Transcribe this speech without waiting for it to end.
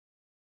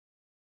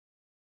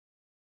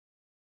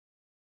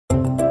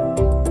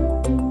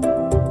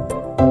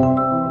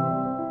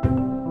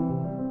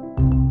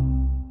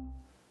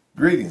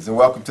Greetings and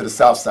welcome to the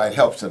Southside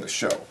Help Center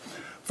show.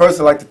 First,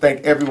 I'd like to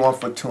thank everyone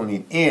for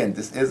tuning in.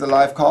 This is a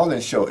live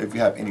call-in show. If you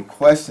have any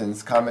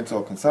questions, comments,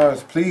 or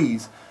concerns,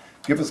 please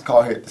give us a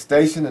call here at the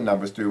station. The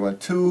number is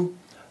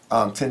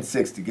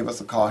 312-1060. Give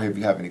us a call here if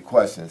you have any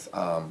questions.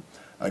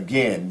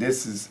 Again,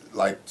 this is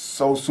like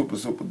so super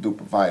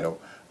duper vital.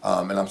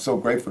 And I'm so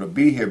grateful to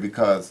be here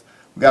because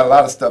we got a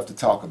lot of stuff to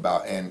talk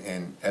about.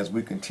 And as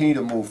we continue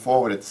to move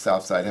forward at the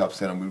Southside Help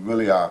Center, we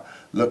really are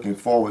looking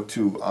forward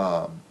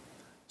to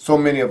so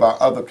many of our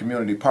other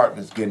community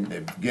partners getting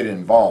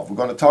involved. We're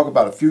going to talk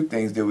about a few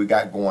things that we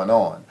got going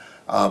on.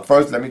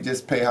 First, let me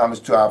just pay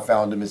homage to our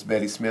founder, Ms.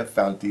 Betty Smith,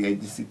 founded the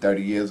agency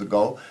 30 years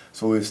ago.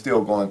 So we're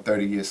still going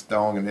 30 years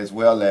strong, and as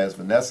well as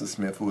Vanessa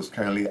Smith, who is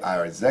currently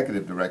our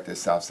executive director at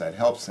Southside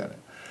Help Center.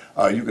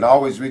 You can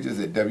always reach us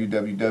at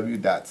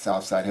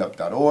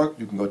www.southsidehelp.org.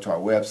 You can go to our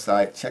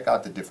website, check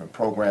out the different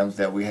programs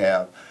that we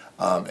have,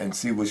 and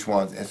see which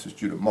ones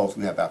interest you the most.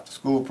 We have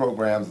after-school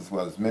programs as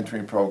well as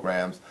mentoring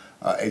programs,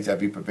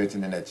 HIV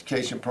prevention and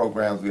education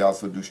programs. We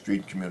also do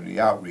street and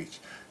community outreach.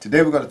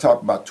 Today we're going to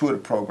talk about two of the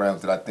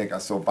programs that I think are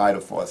so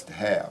vital for us to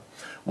have.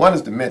 One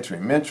is the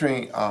mentoring.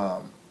 Mentoring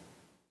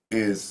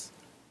is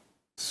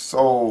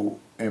so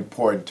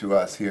important to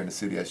us here in the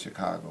city of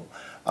Chicago.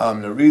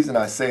 The reason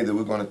I say that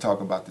we're going to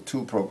talk about the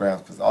two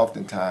programs because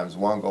oftentimes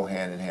one go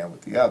hand in hand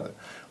with the other.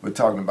 We're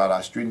talking about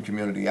our street and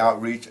community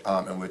outreach,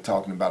 and we're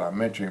talking about our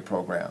mentoring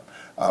program.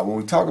 When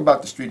we talk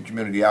about the street and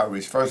community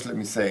outreach, first let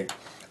me say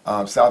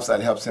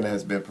Southside Help Center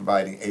has been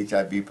providing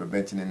HIV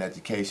prevention and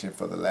education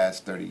for the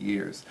last 30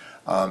 years,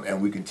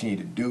 and we continue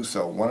to do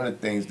so. One of the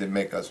things that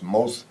make us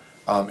most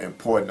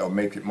important, or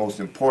make it most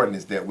important,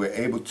 is that we're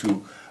able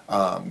to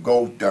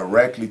go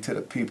directly to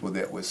the people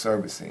that we're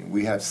servicing.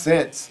 We have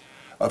since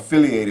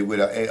affiliated with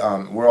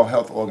a World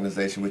Health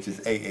Organization, which is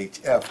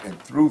AHF, and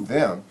through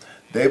them,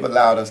 they've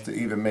allowed us to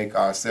even make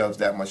ourselves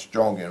that much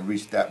stronger and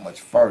reach that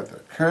much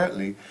further.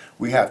 Currently,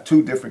 we have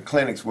two different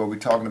clinics where we're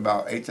talking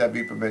about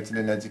HIV prevention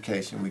and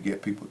education. We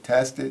get people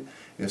tested.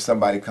 If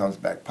somebody comes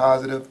back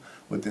positive,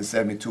 within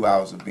 72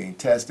 hours of being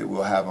tested,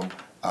 we'll have them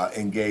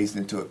engaged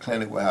into a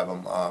clinic. We'll have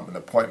them an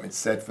appointment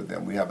set for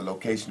them. We have a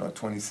location on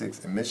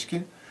 26 in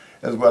Michigan,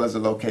 as well as a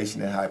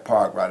location in Hyde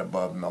Park right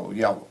above Mellow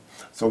Yellow.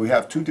 So we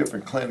have two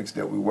different clinics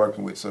that we're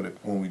working with so that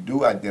when we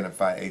do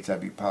identify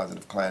HIV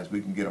positive clients, we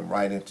can get them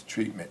right into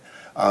treatment.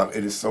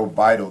 It is so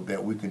vital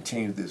that we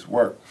continue this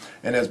work.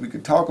 And as we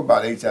can talk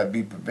about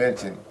HIV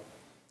prevention,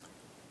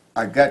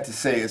 I got to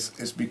say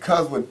it's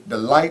because when the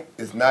light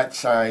is not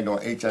shined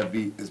on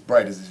HIV as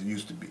bright as it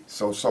used to be.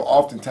 So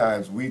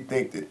oftentimes we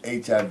think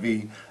that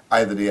HIV,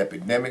 either the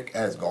epidemic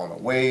has gone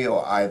away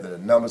or either the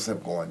numbers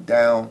have gone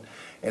down.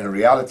 And the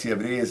reality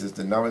of it is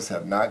the numbers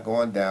have not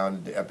gone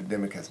down, the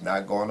epidemic has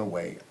not gone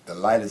away, the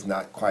light is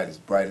not quite as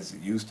bright as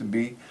it used to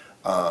be.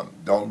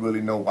 Don't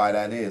really know why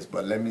that is,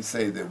 but let me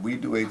say that we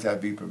do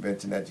HIV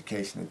prevention,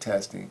 education, and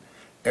testing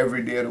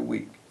every day of the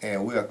week,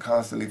 and we are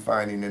constantly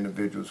finding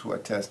individuals who are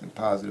testing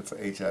positive for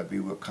HIV.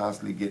 We're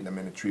constantly getting them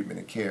into treatment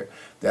and care.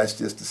 That's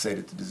just to say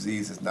that the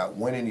disease has not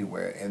went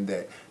anywhere and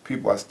that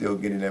people are still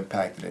getting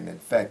impacted and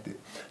infected.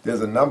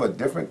 There's a number of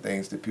different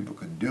things that people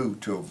could do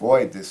to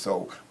avoid this,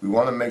 so we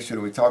want to make sure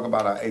that we talk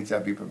about our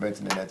HIV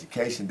prevention and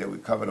education, that we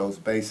cover those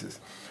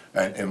bases.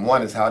 And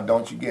one is, how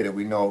don't you get it?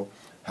 We know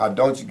how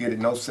don't you get it?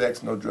 No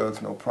sex, no drugs,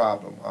 no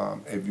problem.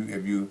 If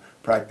you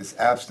practice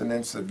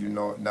abstinence, if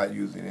you're not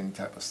using any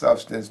type of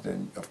substance,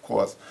 then of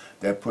course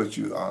that puts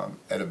you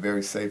at a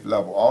very safe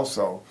level.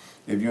 Also,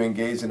 if you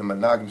engage in a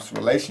monogamous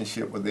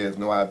relationship where there's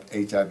no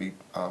HIV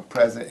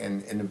present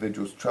and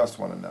individuals trust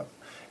one another,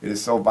 it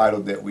is so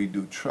vital that we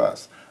do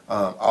trust.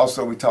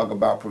 Also, we talk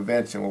about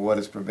prevention. Well, what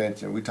is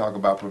prevention? We talk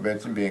about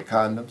prevention being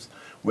condoms.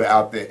 We're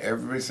out there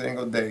every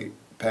single day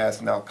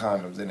passing out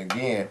condoms. And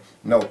again,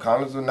 no,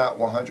 condoms are not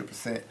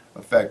 100%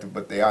 effective,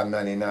 but they are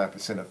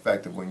 99%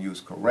 effective when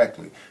used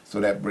correctly. So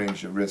that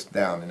brings your risk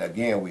down. And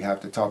again, we have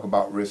to talk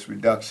about risk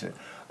reduction.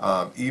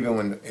 Even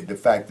when the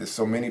fact that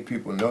so many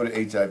people know that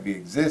HIV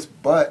exists,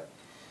 but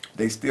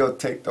they still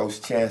take those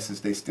chances,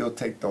 they still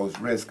take those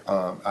risks.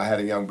 I had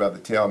a young brother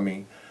tell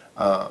me,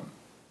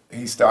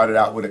 he started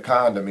out with a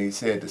condom. He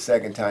said the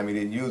second time he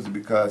didn't use it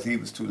because he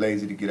was too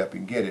lazy to get up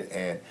and get it.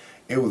 And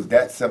it was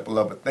that simple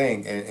of a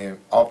thing. And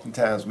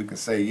oftentimes we can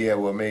say, yeah,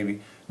 well,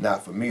 maybe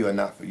not for me or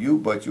not for you,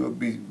 but you'll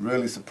be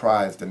really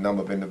surprised the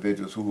number of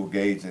individuals who will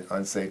engage in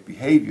unsafe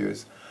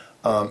behaviors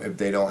if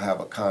they don't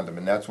have a condom.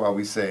 And that's why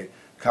we say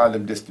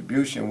condom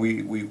distribution.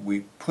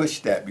 We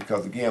push that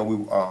because, again, we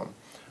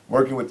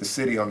working with the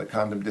city on the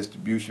condom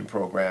distribution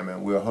program,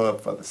 and we're a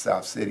hub for the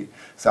south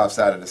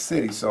side of the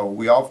city. So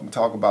we often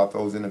talk about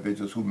those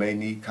individuals who may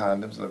need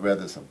condoms,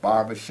 whether it's a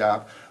barber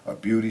shop, a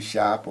beauty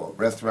shop, or a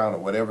restaurant, or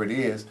whatever it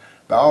is.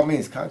 By all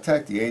means,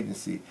 contact the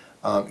agency.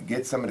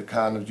 Get some of the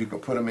condoms. You can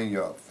put them in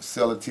your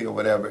facility or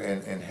whatever,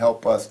 and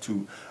help us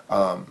to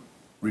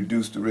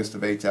reduce the risk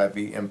of HIV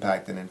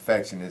impact and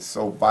infection. It's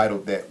so vital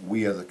that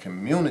we as a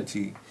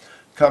community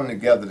come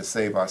together to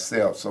save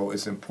ourselves. So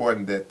it's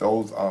important that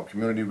those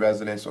community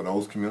residents or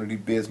those community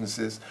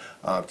businesses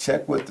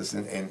check with us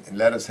and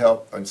let us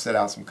help and set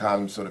out some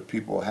condoms so that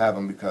people will have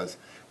them, because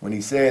when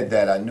he said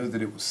that, I knew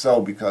that it was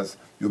so, because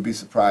you'll be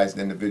surprised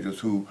at individuals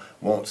who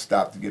won't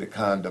stop to get a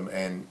condom,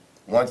 and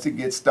once it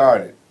gets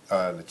started,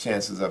 the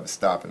chances of it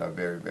stopping are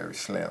very, very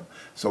slim.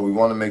 So we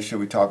want to make sure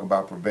we talk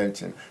about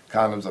prevention.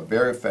 Condoms are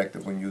very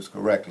effective when used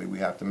correctly. We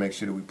have to make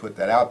sure that we put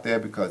that out there,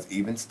 because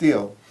even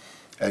still,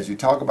 as you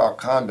talk about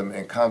condom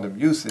and condom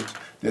usage,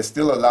 there's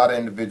still a lot of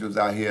individuals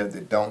out here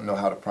that don't know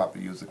how to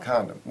properly use a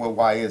condom. Well,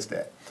 why is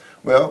that?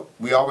 Well,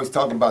 we always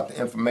talk about the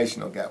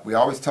informational gap. We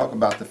always talk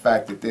about the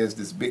fact that there's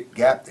this big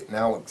gap that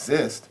now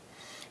exists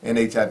in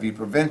HIV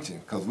prevention,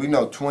 because we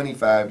know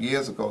 25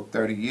 years ago,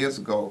 30 years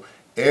ago,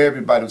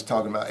 everybody was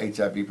talking about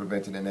HIV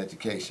prevention and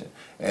education,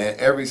 and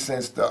ever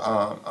since the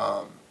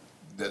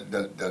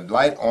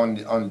light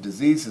on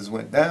diseases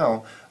went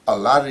down, a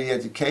lot of the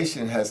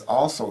education has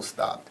also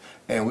stopped,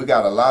 and we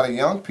got a lot of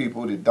young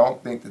people that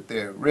don't think that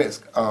they're at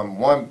risk.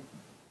 One,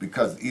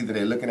 because either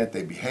they're looking at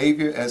their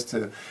behavior as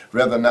to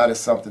whether or not it's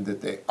something that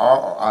they are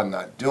or are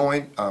not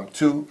doing.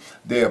 Two,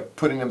 they're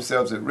putting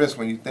themselves at risk.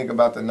 When you think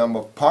about the number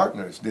of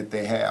partners that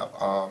they have,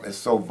 it's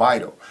so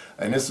vital.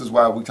 And this is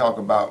why we talk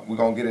about, we're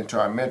going to get into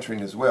our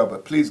mentoring as well,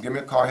 but please give me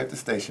a call, hit the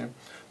station,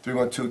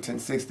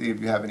 312-1060, if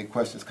you have any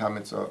questions,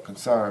 comments, or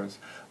concerns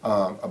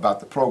about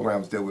the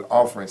programs that we're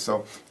offering.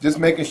 So just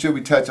making sure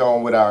we touch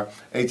on with our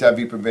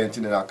HIV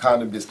prevention and our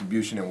condom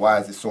distribution and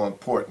why is it so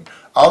important.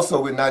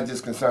 Also, we're not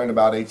just concerned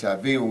about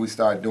HIV when we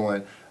start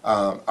doing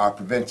our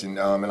prevention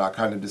and our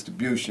condom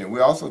distribution.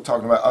 We're also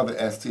talking about other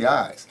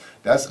STIs.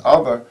 That's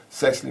other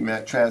sexually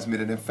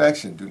transmitted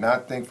infection. Do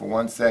not think for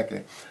 1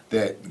 second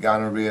that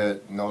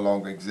gonorrhea no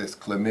longer exists,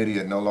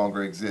 chlamydia no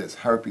longer exists,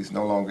 herpes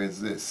no longer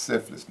exists,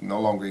 syphilis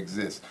no longer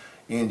exists,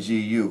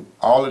 NGU.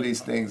 All of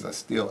these things are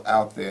still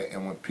out there,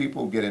 and when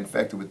people get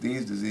infected with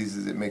these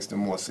diseases, it makes them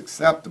more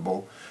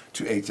susceptible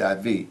to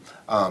HIV.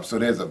 So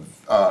there's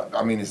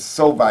I mean, it's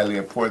so vitally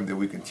important that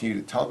we continue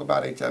to talk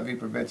about HIV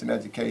prevention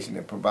education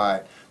and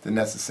provide the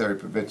necessary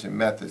prevention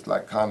methods,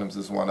 like condoms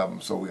is one of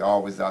them. So we're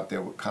always out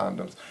there with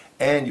condoms,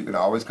 and you can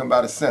always come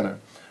by the center.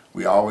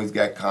 We always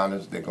got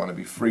condoms. They're going to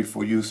be free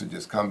for you, so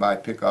just come by,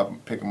 pick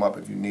them up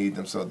if you need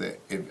them, so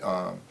that if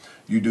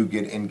you do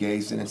get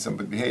engaged in some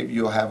behavior,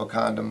 you'll have a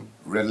condom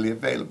readily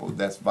available.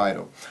 That's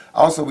vital.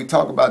 Also, we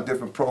talk about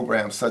different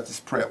programs such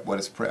as PrEP. What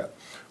is PrEP?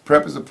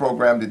 PrEP is a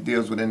program that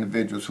deals with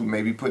individuals who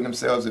may be putting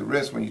themselves at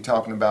risk when you're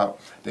talking about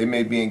they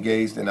may be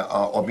engaged in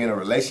or be in a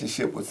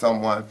relationship with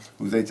someone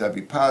who's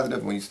HIV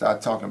positive. When you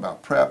start talking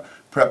about PrEP,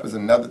 PrEP is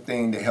another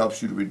thing that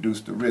helps you to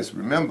reduce the risk.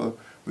 Remember,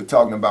 we're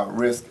talking about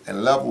risk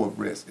and level of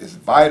risk. It's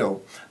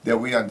vital that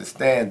we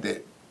understand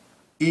that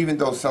even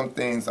though some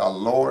things are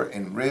lower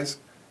in risk,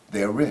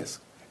 they're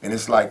risk. And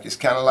it's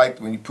kind of like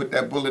when you put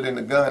that bullet in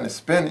the gun and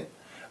spin it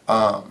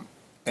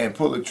and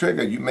pull the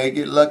trigger, you may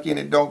get lucky and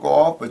it don't go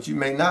off, but you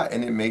may not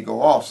and it may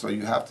go off. So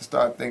you have to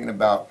start thinking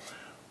about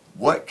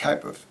what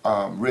type of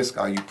risk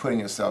are you putting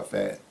yourself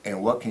at,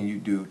 and what can you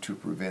do to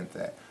prevent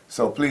that.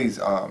 So please,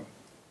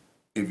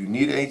 if you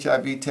need an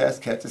HIV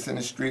test, catch us in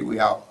the street. We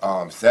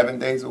out 7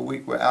 days a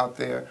week. We're out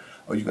there.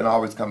 Or you can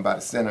always come by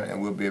the center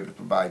and we'll be able to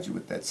provide you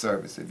with that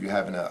service. If you're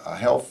having a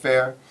health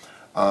fair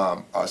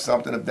or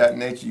something of that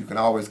nature, you can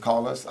always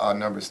call us. Our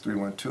number is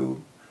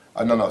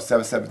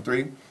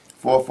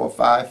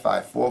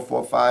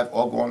 773-445-5445,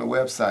 or go on the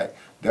website,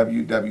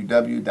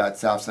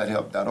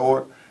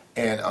 www.southsidehelp.org.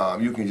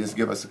 And you can just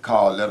give us a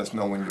call, let us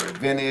know when your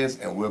event is,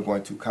 and we're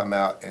going to come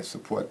out and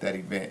support that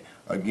event.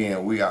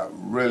 Again, we are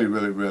really,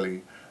 really,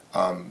 really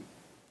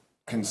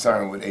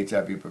concerned with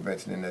HIV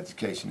prevention and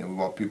education, and we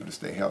want people to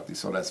stay healthy,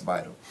 so that's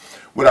vital.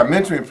 With our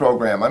mentoring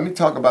program, let me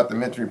talk about the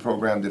mentoring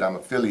program that I'm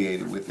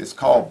affiliated with. It's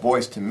called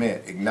Voice to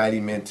Men,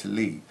 Igniting Men to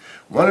Lead.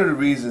 One of the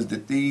reasons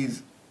that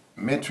these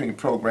mentoring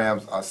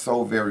programs are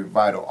so very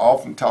vital,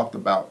 often talked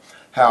about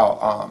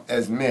how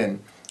as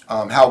men,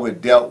 how we're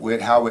dealt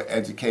with, how we're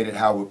educated,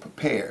 how we're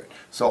prepared.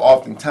 So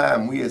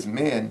oftentimes we as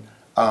men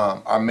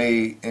are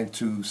made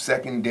into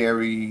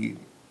secondary,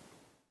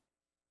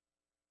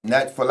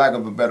 not for lack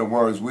of a better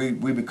words, we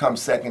become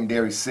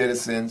secondary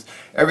citizens.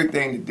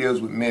 Everything that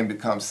deals with men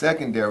becomes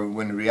secondary,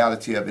 when the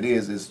reality of it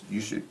is you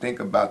should think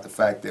about the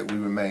fact that we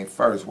remain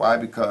first. Why?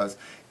 Because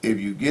if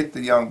you get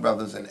the young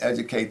brothers and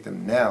educate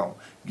them now,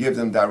 give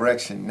them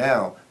direction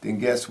now, then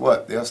guess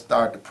what? They'll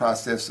start the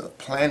process of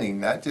planting,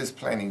 not just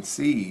planting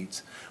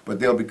seeds, but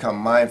they'll become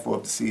mindful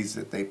of the seeds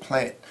that they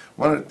plant.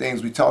 One of the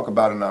things we talk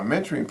about in our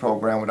mentoring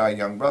program with our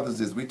young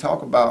brothers is we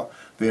talk about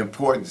the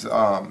importance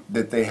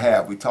that they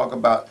have. We talk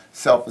about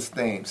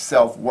self-esteem,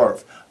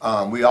 self-worth.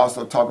 We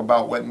also talk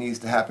about what needs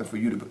to happen for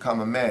you to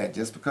become a man.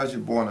 Just because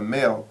you're born a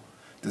male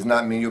does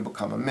not mean you'll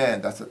become a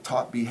man. That's a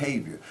taught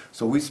behavior.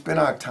 So we spend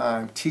our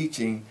time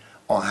teaching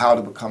on how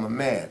to become a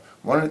man.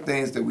 One of the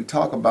things that we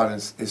talk about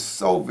is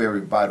so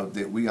very vital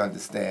that we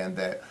understand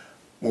that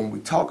when we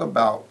talk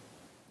about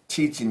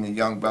teaching the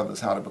young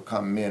brothers how to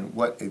become men,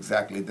 what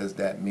exactly does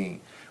that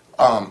mean?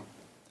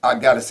 I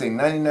got to say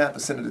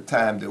 99% of the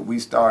time that we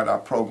start our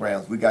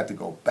programs, we got to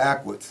go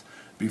backwards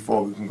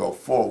before we can go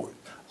forward.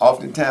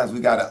 Oftentimes, we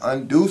got to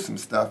undo some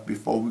stuff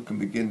before we can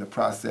begin the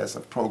process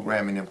of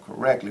programming them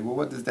correctly. Well,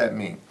 what does that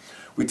mean?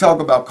 We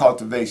talk about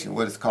cultivation.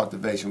 What is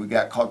cultivation? We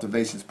got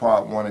cultivations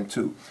part 1 and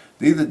 2.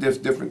 These are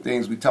just different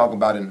things we talk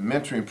about in the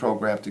mentoring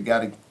program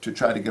to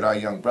try to get our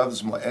young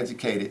brothers more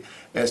educated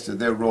as to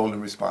their role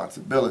and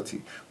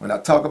responsibility. When I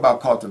talk about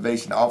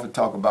cultivation, I often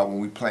talk about when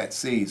we plant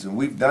seeds, and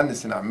we've done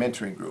this in our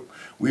mentoring group.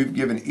 We've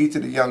given each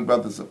of the young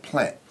brothers a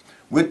plant.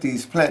 With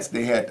these plants,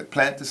 they had to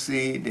plant the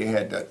seed, they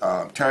had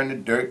to turn the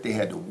dirt, they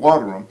had to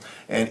water them,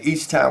 and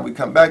each time we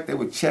come back, they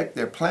would check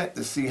their plant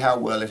to see how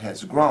well it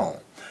has grown.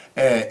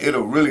 And it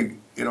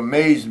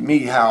amazed me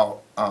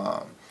how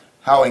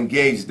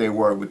engaged they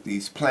were with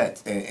these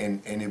plants,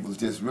 and it was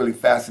just really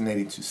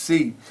fascinating to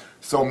see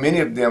so many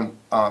of them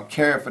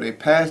caring for their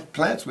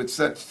plants with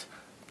such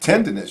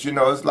tenderness. You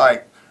know, it's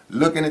like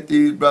looking at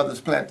these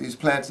brothers plant these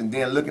plants and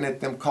then looking at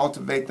them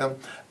cultivate them.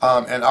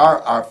 And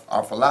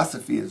our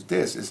philosophy is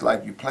this. It's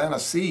like you plant a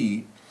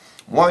seed.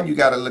 One, you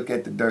got to look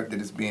at the dirt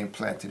that it's being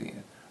planted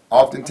in.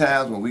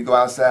 Oftentimes when we go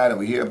outside and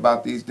we hear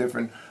about these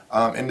different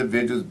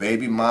individuals,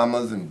 baby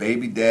mamas and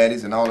baby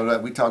daddies and all of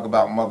that, we talk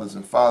about mothers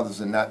and fathers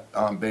and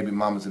not baby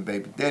mamas and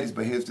baby daddies.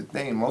 But here's the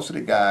thing. Most of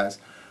the guys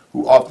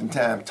who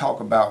oftentimes talk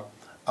about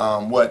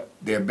what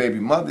their baby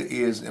mother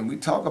is, and we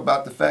talk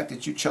about the fact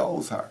that you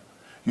chose her.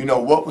 You know,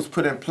 what was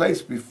put in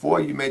place before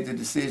you made the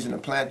decision to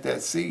plant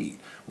that seed.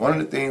 One of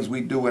the things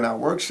we do in our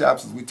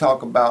workshops is we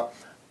talk about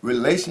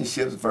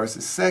relationships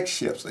versus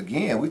sexships.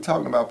 Again, we're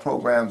talking about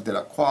programs that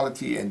are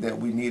quality and that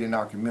we need in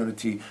our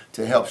community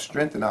to help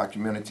strengthen our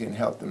community and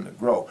help them to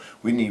grow.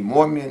 We need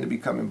more men to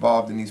become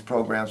involved in these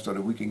programs so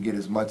that we can get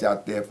as much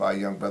out there for our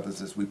young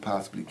brothers as we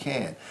possibly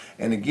can.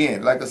 And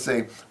again, like I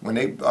say, when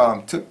they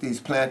took these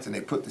plants and they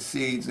put the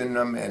seeds in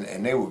them,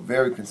 and they were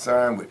very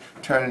concerned with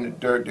turning the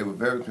dirt, they were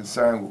very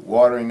concerned with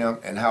watering them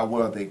and how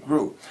well they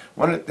grew.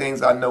 One of the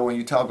things I know when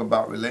you talk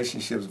about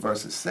relationships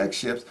versus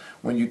sexships,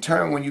 when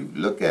you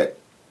look at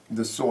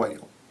the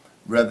soil,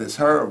 whether it's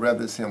her or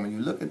whether it's him, when you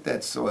look at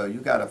that soil, you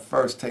got to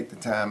first take the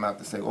time out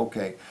to say,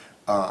 okay,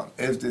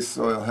 is this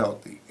soil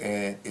healthy?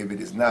 And if it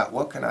is not,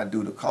 what can I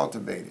do to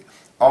cultivate it?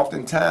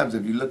 Oftentimes,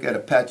 if you look at a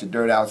patch of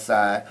dirt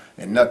outside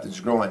and nothing's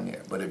growing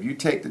there, but if you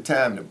take the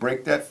time to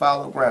break that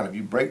fallow ground, if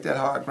you break that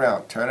hard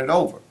ground, turn it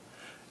over,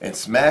 and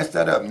smash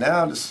that up,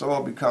 now the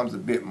soil becomes a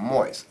bit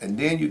moist. And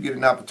then you get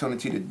an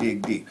opportunity to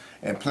dig deep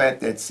and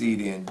plant that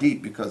seed in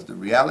deep, because the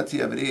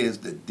reality of it is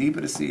the deeper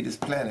the seed is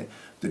planted,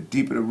 the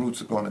deeper the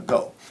roots are going to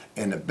go.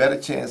 And the better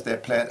chance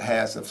that plant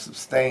has of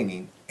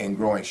sustaining and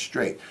growing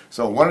straight.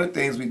 So one of the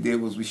things we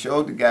did was we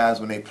showed the guys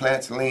when their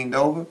plants leaned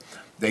over,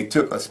 they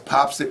took a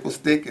popsicle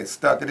stick and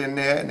stuck it in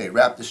there and they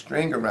wrapped a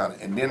string around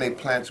it. And then their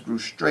plants grew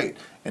straight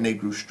and they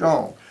grew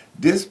strong.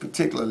 This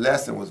particular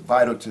lesson was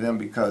vital to them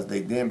because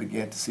they then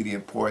began to see the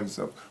importance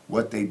of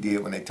what they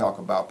did when they talk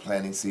about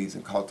planting seeds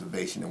and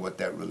cultivation and what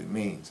that really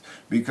means.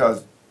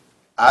 Because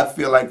I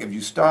feel like if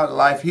you start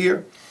life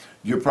here,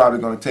 you're probably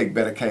going to take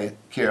better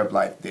care of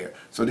life there.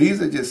 So these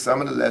are just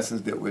some of the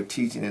lessons that we're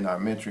teaching in our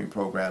mentoring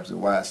programs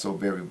and why it's so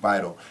very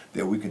vital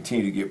that we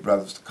continue to get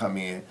brothers to come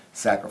in,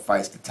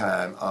 sacrifice the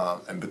time,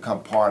 and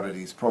become part of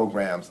these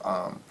programs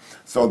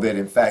so that,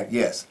 in fact,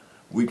 yes,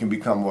 we can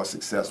become more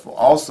successful.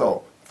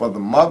 Also, for the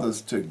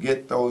mothers to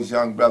get those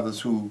young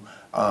brothers who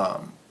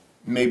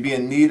may be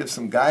in need of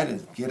some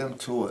guidance, get them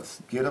to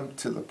us. Get them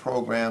to the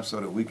program so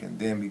that we can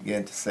then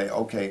begin to say,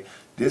 okay,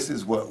 this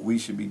is what we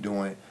should be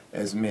doing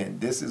as men.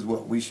 This is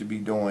what we should be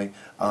doing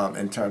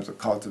in terms of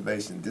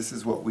cultivation. This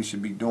is what we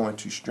should be doing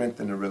to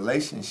strengthen the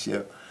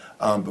relationship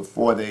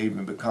before they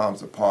even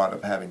becomes a part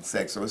of having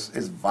sex. So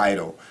it's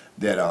vital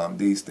that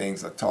these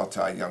things are taught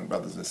to our young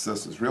brothers and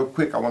sisters. Real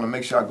quick, I want to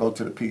make sure I go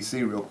to the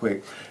PC real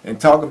quick and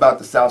talk about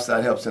the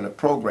Southside Help Center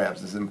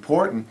programs. It's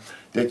important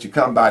that you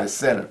come by the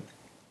center.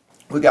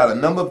 We got a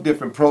number of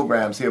different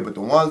programs here, but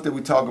the ones that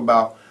we talk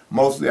about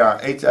mostly are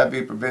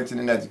HIV prevention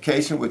and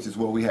education, which is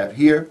what we have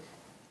here.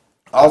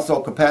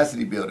 Also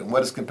capacity building.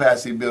 What does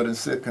capacity building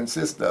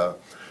consist of?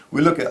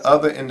 We look at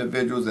other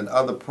individuals and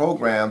other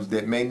programs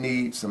that may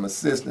need some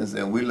assistance,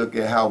 and we look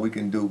at how we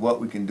can do what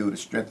we can do to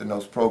strengthen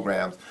those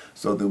programs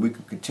so that we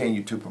can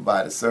continue to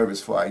provide a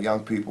service for our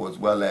young people as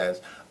well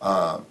as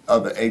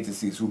other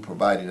agencies who are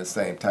providing the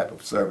same type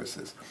of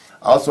services.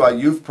 Also, our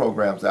youth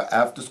programs, our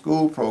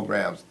after-school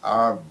programs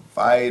are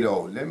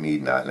vital. Let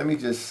me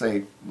just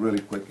say really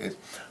quick, is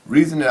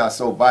reason they are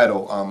so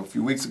vital. A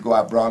few weeks ago,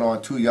 I brought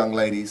on 2 young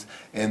ladies,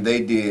 and they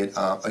did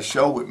a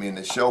show with me, and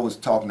the show was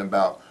talking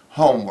about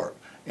homework.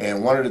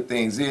 And one of the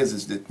things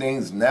is that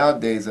things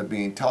nowadays are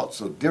being taught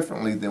so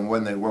differently than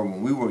when they were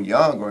when we were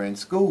young or in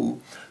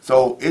school.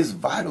 So it's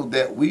vital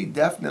that we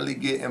definitely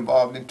get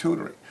involved in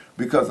tutoring,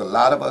 because a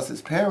lot of us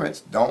as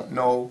parents don't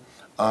know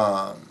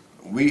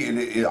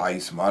Are you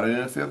smarter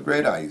than a fifth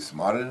grader? Are you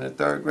smarter than a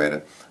third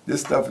grader?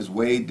 This stuff is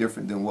way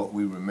different than what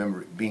we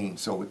remember it being.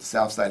 So with the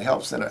Southside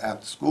Help Center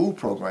after school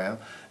program,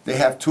 they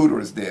have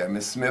tutors there.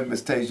 Miss Smith,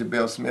 Miss Tasia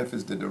Bell Smith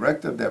is the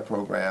director of that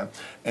program,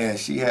 and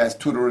she has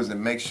tutors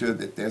and makes sure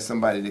that there's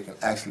somebody that can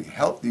actually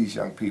help these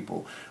young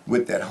people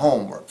with that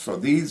homework. So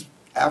these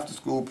after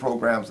school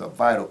programs are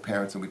vital,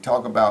 parents, and we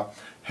talk about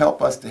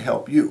help us to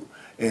help you.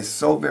 It's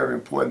so very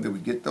important that we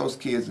get those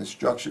kids in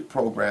structured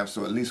programs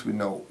so at least we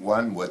know,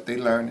 one, what they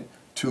learn,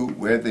 two,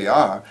 where they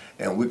are,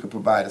 and we can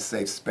provide a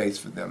safe space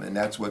for them. And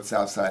that's what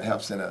Southside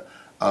Help Center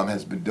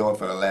has been doing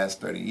for the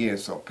last 30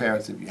 years. So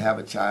parents, if you have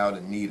a child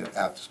in need of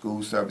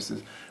after-school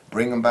services,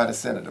 bring them by the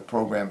center. The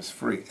program is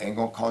free. Ain't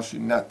going to cost you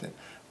nothing.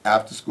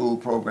 After-school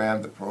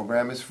program, the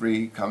program is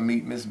free. Come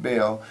meet Miss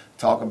Bell,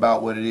 talk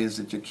about what it is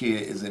that your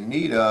kid is in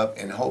need of,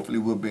 and hopefully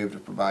we'll be able to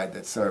provide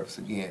that service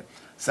again.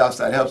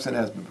 Southside Help Center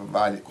has been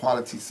providing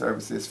quality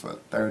services for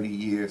 30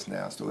 years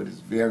now, so it is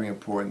very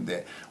important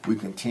that we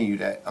continue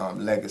that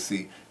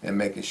legacy and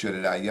making sure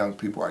that our young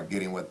people are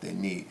getting what they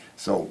need.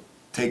 So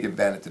take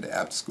advantage of the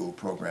after-school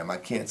program. I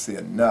can't say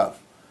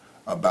enough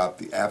about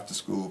the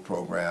after-school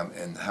program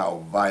and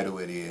how vital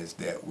it is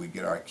that we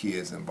get our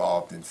kids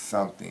involved in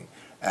something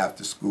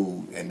after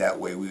school, and that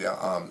way we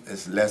are,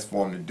 it's less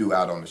for them to do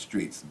out on the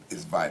streets.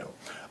 It's vital.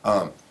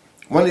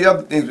 One of the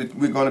other things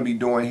we're going to be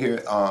doing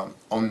here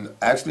on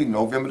actually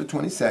November the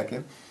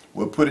 22nd,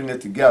 we're putting it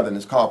together, and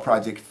it's called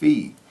Project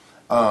Feed.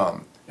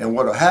 And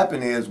what will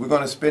happen is we're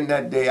going to spend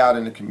that day out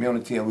in the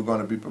community, and we're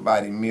going to be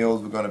providing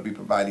meals. We're going to be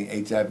providing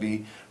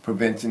HIV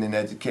prevention and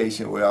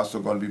education. We're also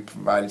going to be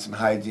providing some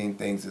hygiene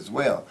things as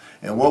well.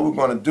 And what we're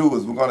going to do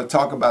is we're going to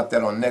talk about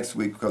that on next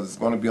week because it's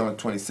going to be on the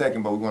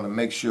 22nd, but we're going to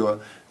make sure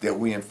that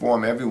we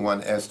inform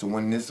everyone as to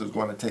when this is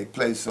going to take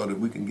place so that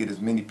we can get as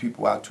many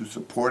people out to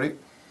support it,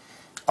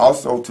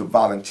 also to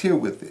volunteer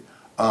with it.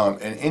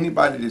 And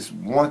anybody that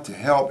wants to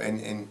help,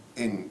 and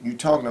you're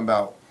talking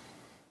about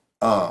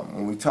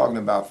when we're talking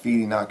about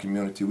feeding our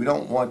community, we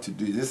don't want to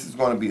do, this is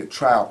going to be a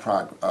trial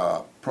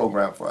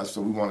program for us,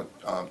 so we want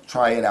to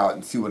try it out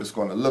and see what it's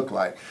going to look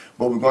like.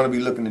 But we're going to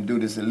be looking to do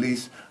this at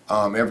least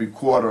every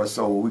quarter or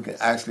so, where we can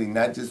actually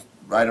not just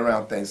right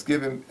around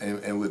Thanksgiving,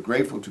 and we're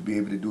grateful to be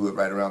able to do it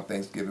right around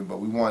Thanksgiving,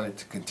 but we want it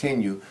to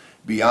continue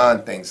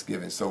beyond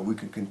Thanksgiving so we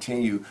can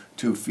continue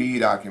to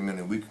feed our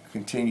community. We can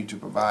continue to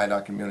provide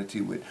our community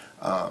with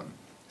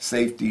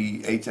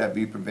safety,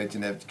 HIV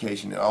prevention,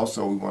 education, and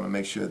also we want to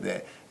make sure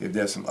that if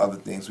there's some other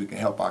things we can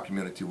help our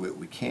community with,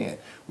 we can.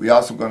 We're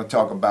also going to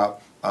talk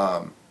about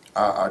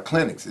our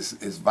clinics.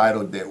 It's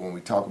vital that when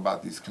we talk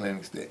about these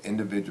clinics that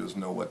individuals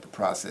know what the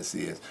process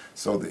is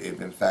so that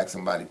if in fact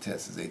somebody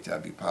tests as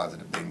HIV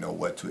positive, they know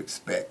what to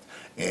expect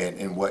and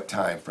in what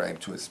time frame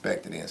to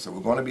expect it in. So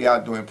we're going to be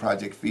out doing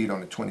Project Feed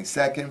on the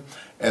 22nd,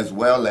 as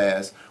well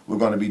as we're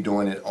going to be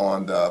doing it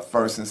on the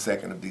 1st and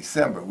 2nd of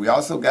December. We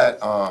also got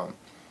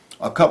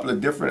a couple of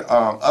different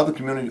other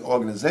community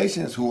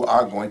organizations who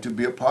are going to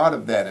be a part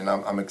of that, and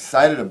I'm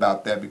excited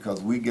about that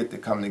because we get to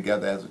come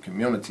together as a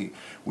community.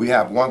 We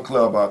have one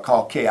club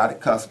called Chaotic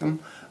Custom,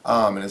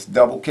 and it's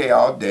double K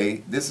all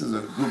day. This is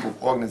a group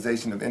of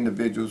organization of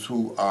individuals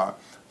who are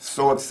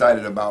so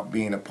excited about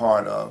being a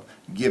part of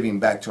giving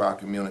back to our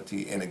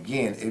community. And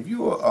again, if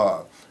you're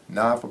a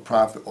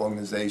non-for-profit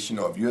organization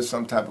or if you're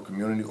some type of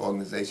community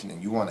organization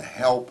and you want to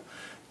help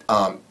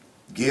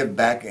give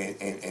back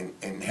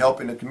and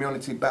help in the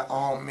community, by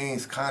all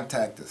means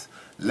contact us.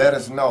 Let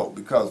us know,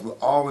 because we're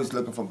always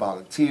looking for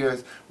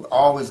volunteers. We're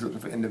always looking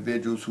for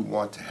individuals who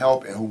want to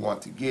help and who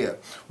want to give.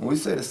 When we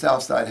say the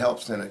Southside Help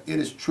Center, it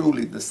is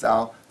truly the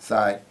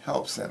Southside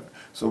Help Center.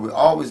 So we're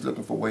always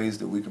looking for ways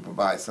that we can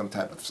provide some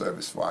type of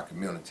service for our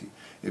community.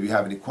 If you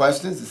have any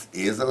questions, this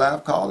is a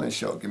live call-in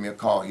show. Give me a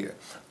call here,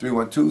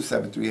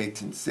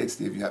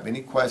 312-738-1060. If you have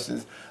any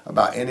questions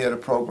about any of the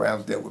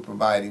programs that we're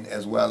providing,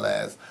 as well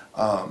as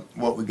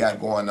what we got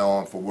going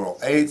on for World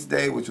AIDS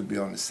Day, which will be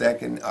on the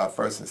 1st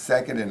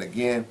and 2nd. And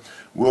again,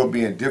 we'll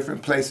be in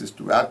different places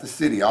throughout the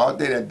city all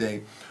day that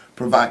day,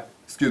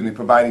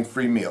 providing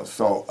free meals.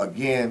 So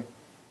again,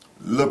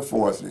 look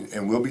for us,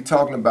 and we'll be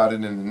talking about it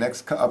in the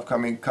next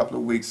upcoming couple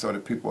of weeks so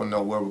that people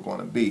know where we're going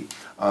to be.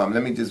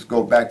 Let me just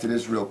go back to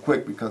this real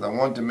quick because I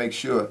wanted to make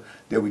sure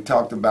that we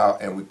talked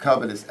about and we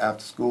covered this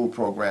after-school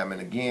program.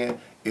 And again,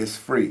 it's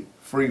free.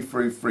 Free.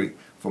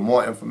 For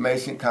more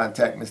information,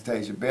 contact Ms.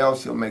 Tasia Bell.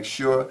 She'll make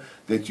sure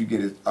that you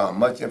get as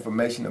much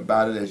information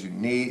about it as you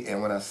need.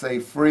 And when I say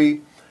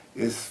free,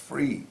 it's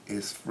free.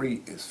 It's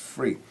free. It's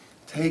free.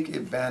 Take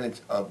advantage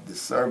of the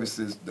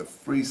services, the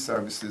free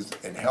services,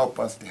 and help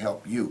us to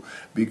help you.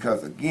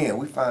 Because again,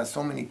 we find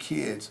so many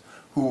kids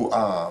who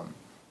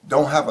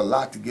don't have a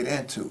lot to get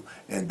into,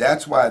 and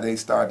that's why they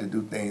start to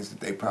do things that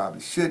they probably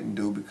shouldn't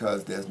do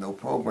because there's no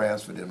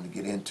programs for them to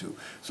get into.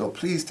 So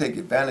please take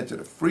advantage of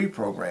the free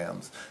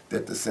programs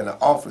that the center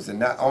offers. And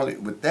not only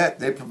with that,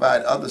 they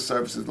provide other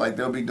services like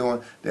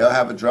they'll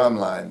have a drum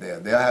line there,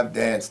 they'll have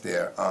dance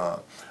there,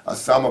 a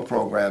summer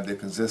program that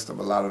consists of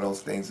a lot of those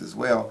things as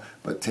well.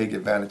 But take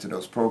advantage of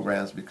those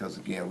programs because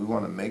again, we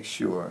want to make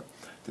sure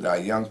that our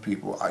young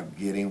people are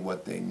getting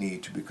what they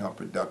need to become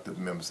productive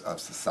members of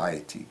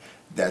society.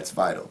 That's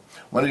vital.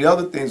 One of the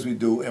other things we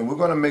do, and we're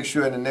going to make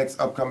sure in the next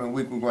upcoming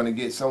week, we're going to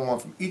get someone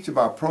from each of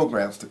our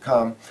programs to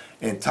come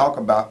and talk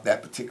about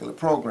that particular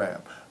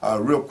program.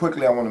 Real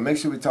quickly, I want to make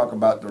sure we talk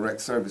about direct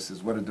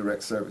services. What are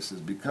direct services?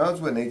 Because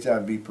we're an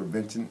HIV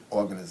prevention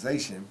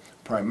organization,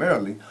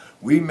 primarily,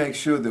 we make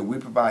sure that we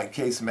provide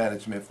case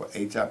management for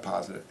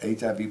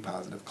HIV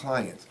positive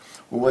clients.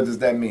 Well, what does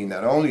that mean?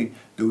 Not only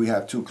do we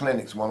have 2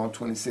 clinics, one on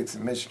 26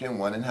 in Michigan,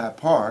 one in Hyde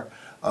Park.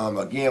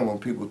 Again, when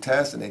people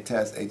test and they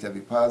test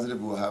HIV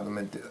positive, we'll have them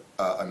in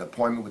an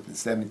appointment within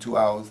 72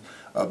 hours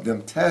of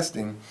them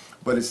testing.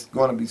 But it's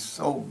going to be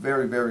so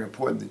very, very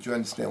important that you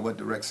understand what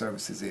direct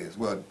services is.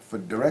 Well, for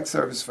direct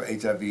service for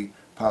HIV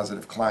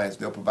positive clients,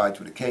 they'll provide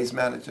you with a case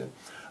manager,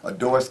 a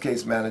DOORS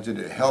case manager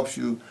that helps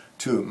you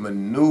to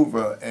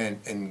maneuver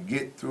and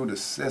get through the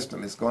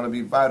system. It's going to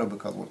be vital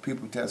because when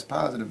people test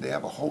positive, they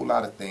have a whole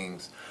lot of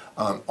things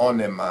on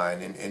their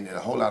mind and a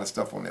whole lot of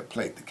stuff on their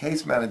plate. The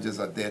case managers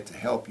are there to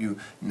help you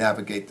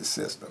navigate the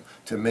system,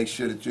 to make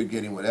sure that you're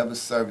getting whatever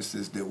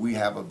services that we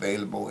have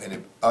available, and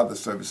if other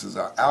services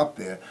are out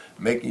there,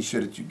 making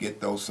sure that you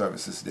get those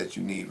services that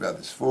you need, whether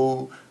it's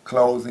food,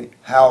 clothing,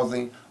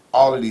 housing.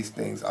 All of these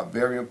things are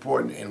very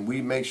important, and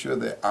we make sure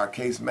that our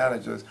case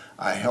managers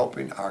are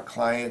helping our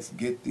clients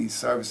get these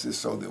services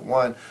so that,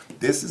 one,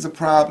 this is a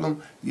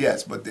problem,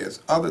 yes, but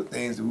there's other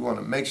things that we want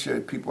to make sure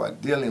that people are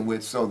dealing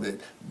with so that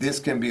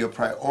this can be a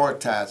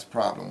prioritized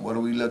problem. What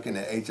are we looking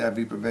at?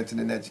 HIV prevention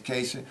and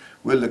education.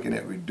 We're looking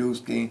at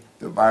reducing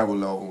the viral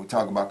load. When we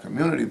talk about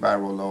community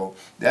viral load,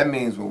 that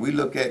means when we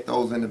look at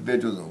those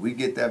individuals and we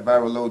get that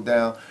viral load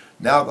down,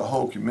 now the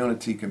whole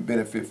community can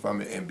benefit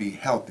from it and be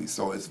healthy.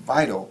 So it's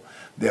vital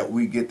that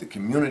we get the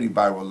community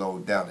viral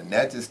load down. And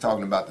that's just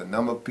talking about the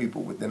number of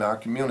people within our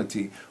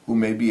community who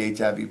may be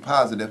HIV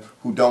positive,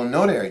 who don't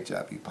know they're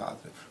HIV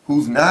positive,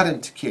 who's not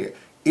into care.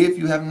 If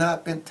you have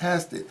not been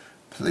tested,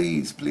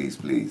 please, please,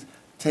 please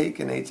take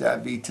an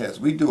HIV test.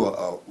 We do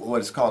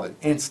what is called an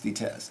INSTI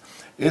test.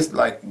 It's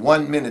like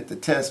 1 minute to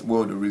test.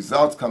 Well, the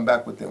results come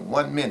back within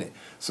 1 minute.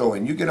 So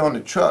when you get on the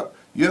truck,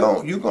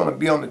 you're going to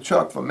be on the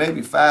truck for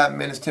maybe 5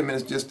 minutes, 10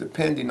 minutes, just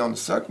depending on the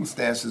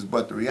circumstances.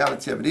 But the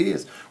reality of it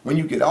is, when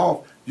you get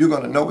off, you're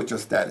going to know what your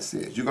status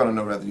is. You're going to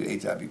know whether you're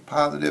HIV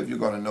positive. You're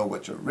going to know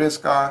what your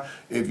risks are.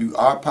 If you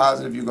are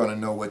positive, you're going to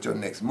know what your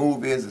next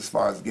move is as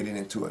far as getting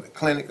into a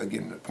clinic or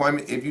getting an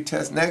appointment. If you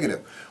test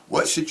negative,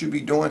 what should you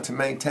be doing to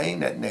maintain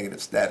that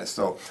negative status?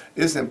 So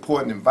it's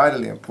important and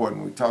vitally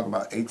important when we talk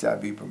about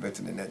HIV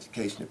prevention and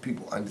education that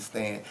people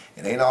understand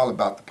it ain't all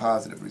about the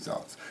positive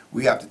results.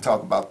 We have to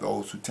talk about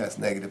those who test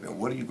negative and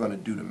what are you going to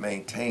do to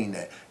maintain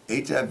that.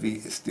 HIV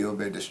is still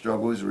the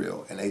struggle is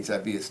real, and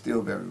HIV is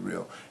still very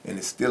real, and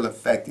it's still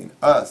affecting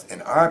us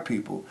and our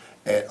people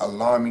at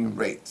alarming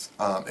rates.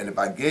 And if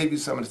I gave you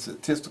some of the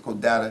statistical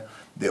data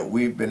that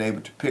we've been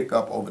able to pick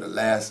up over the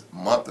last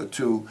month or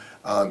two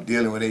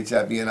dealing with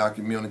HIV in our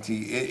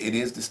community, it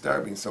is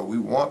disturbing. So we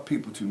want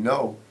people to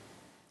know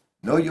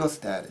your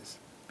status,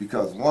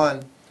 because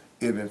one,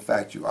 if in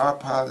fact you are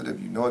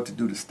positive, you know what to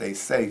do to stay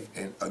safe.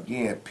 And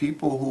again,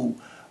 people who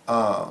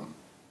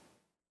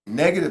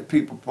negative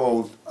people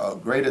pose a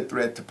greater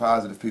threat to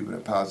positive people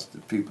than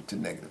positive people to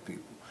negative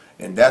people.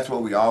 And that's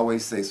what we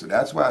always say. So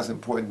that's why it's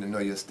important to know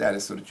your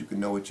status so that you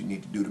can know what you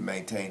need to do to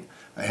maintain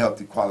a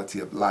healthy quality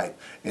of life.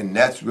 And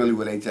that's really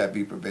what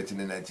HIV prevention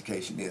and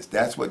education is.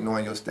 That's what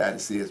knowing your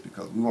status is,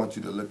 because we want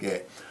you to look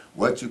at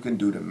what you can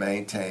do to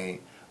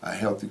maintain a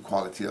healthy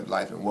quality of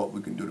life and what we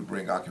can do to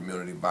bring our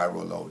community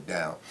viral load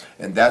down.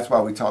 And that's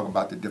why we talk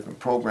about the different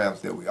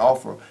programs that we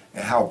offer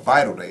and how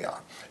vital they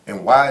are.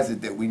 And why is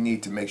it that we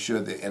need to make sure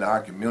that in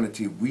our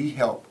community we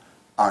help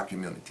our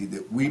community,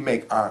 that we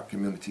make our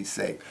community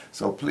safe.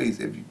 So please,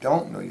 if you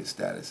don't know your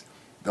status,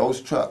 those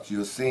trucks,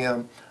 you'll see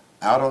them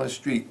out on the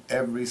street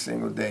every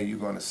single day. You're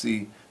going to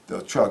see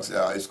the trucks.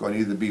 It's going to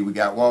either be, we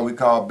got one we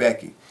call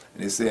Becky,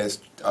 and it says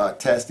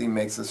testing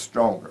makes us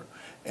stronger.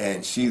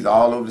 And she's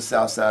all over the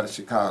south side of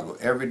Chicago.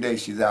 Every day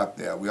she's out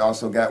there. We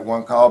also got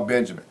one called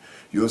Benjamin.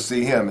 You'll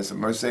see him. It's a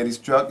Mercedes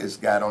truck. It's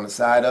got on the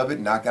side of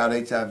it, Knockout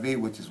HIV,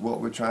 which is what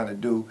we're trying to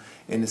do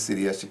in the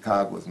city of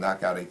Chicago, is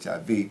Knockout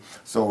HIV.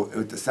 So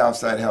with the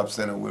Southside Health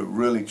Center, we're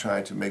really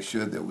trying to make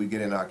sure that we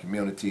get in our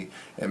community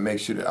and make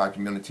sure that our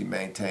community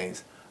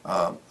maintains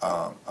a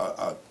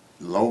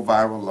low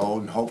viral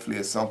load, and hopefully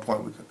at some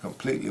point we can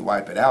completely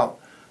wipe it out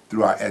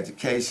through our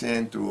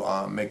education, through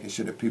making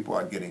sure that people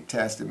are getting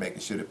tested,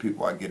 making sure that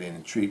people are getting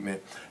in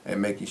treatment,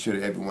 and making sure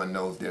that everyone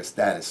knows their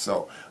status.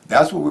 So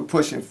that's what we're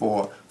pushing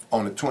for.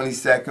 On the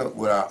 22nd,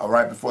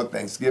 right before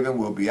Thanksgiving,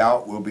 we'll be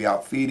out. We'll be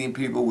out feeding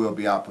people. We'll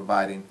be out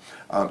providing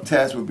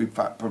tests. We'll be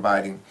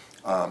providing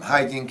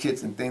hygiene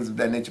kits and things of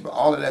that nature. But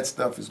all of that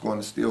stuff is going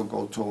to still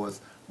go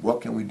towards what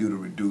can we do to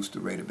reduce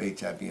the rate of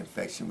HIV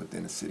infection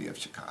within the city of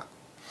Chicago.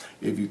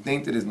 If you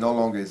think that it no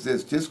longer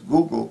exists, just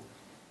Google.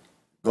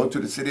 Go to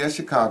the city of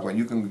Chicago and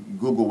you can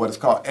Google what is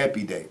called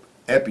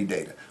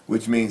Epidata,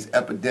 which means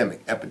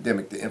epidemic.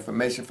 The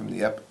information from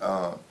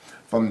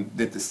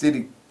that the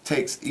city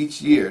takes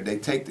each year, they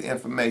take the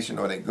information,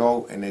 or they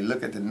go and they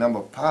look at the number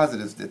of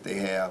positives that they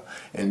have,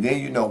 and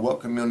then you know what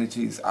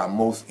communities are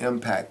most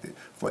impacted.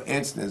 For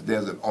instance,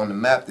 on the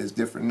map there's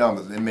different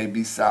numbers. It may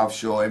be South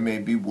Shore, it may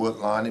be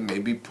Woodlawn, it may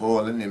be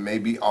Portland, it may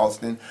be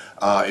Austin,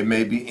 it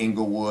may be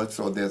Inglewood.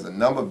 So there's a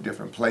number of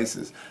different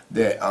places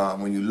that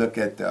when you look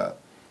at the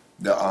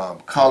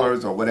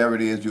colors or whatever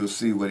it is, you'll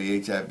see where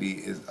the HIV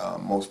is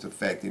most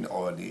affecting,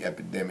 or the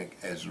epidemic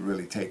is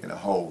really taking a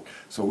hold.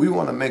 So we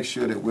want to make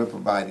sure that we're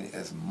providing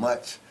as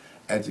much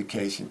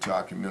education to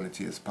our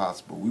community as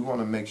possible. We want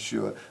to make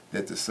sure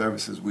that the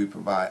services we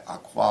provide are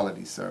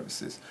quality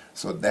services.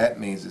 So that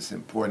means it's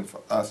important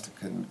for us to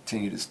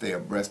continue to stay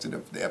abreast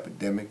of the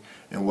epidemic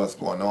and what's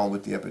going on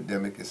with the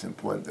epidemic. It's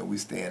important that we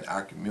stay in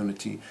our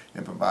community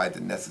and provide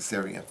the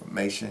necessary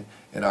information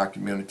in our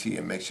community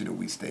and make sure that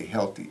we stay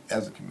healthy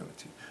as a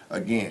community.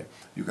 Again,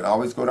 you can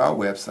always go to our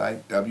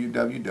website,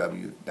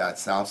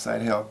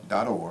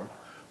 www.southsidehealth.org,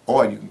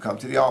 or you can come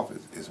to the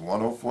office. It's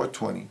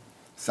 10420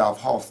 South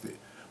Halsted.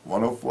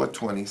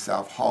 10420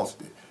 South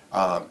Halsted.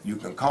 You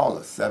can call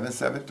us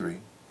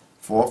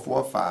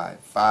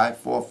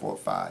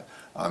 773-445-5445.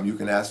 You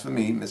can ask for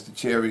me, Mr.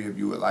 Cherry, if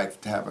you would like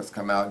to have us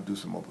come out and do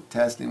some mobile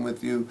testing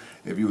with you.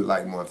 If you would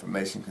like more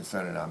information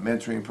concerning our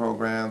mentoring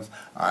programs,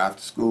 our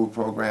after-school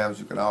programs,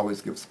 you can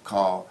always give us a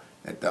call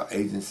at the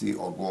agency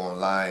or go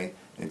online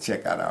and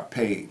check out our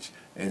page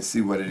and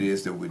see what it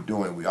is that we're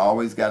doing. We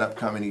always got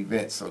upcoming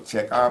events, so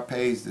check our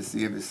page to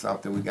see if it's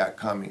something we got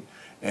coming.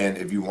 And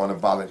if you want to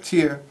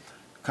volunteer,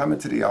 come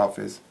into the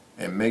office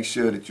and make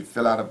sure that you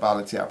fill out a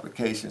volunteer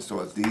application,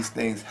 so as these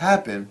things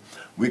happen,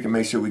 we can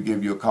make sure we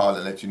give you a call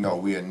and let you know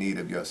we are in need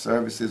of your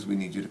services. We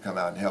need you to come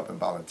out and help and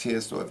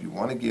volunteer. So if you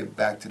want to give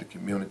back to the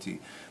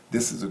community,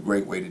 this is a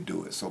great way to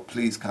do it. So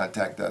please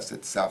contact us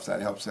at the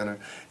Southside Help Center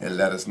and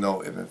let us know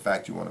if in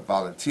fact you want to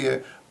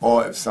volunteer,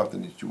 or if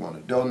something that you want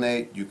to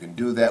donate, you can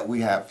do that.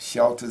 We have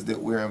shelters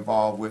that we're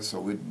involved with,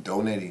 so we're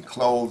donating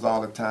clothes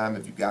all the time.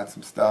 If you got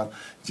some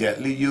stuff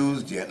gently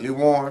used, gently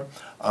worn,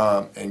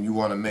 and you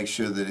want to make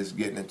sure that it's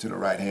getting into the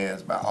right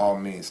hands, by all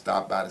means,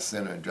 stop by the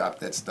center and drop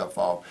that stuff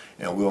off,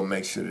 and we'll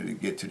make sure that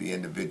it get to the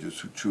individuals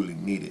who truly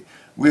need it.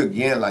 We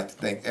again like to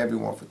thank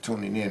everyone for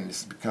tuning in. This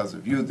is because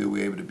of you that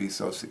we're able to be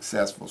so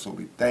successful. So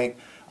we thank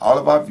all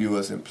of our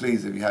viewers, and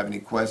please, if you have any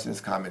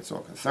questions, comments,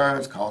 or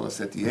concerns, call us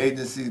at the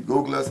agency,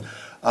 Google us,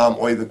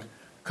 or either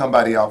come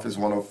by the office,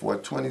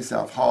 10420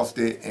 South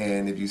Halsted,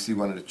 and if you see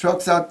one of the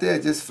trucks out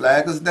there, just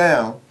flag us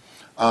down.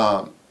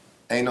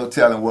 Ain't no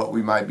telling what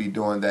we might be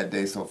doing that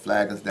day, so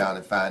flag us down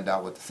and find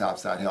out what the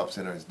Southside Help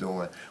Center is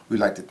doing. We'd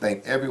like to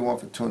thank everyone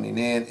for tuning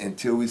in.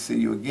 Until we see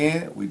you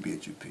again, we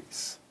bid you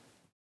peace.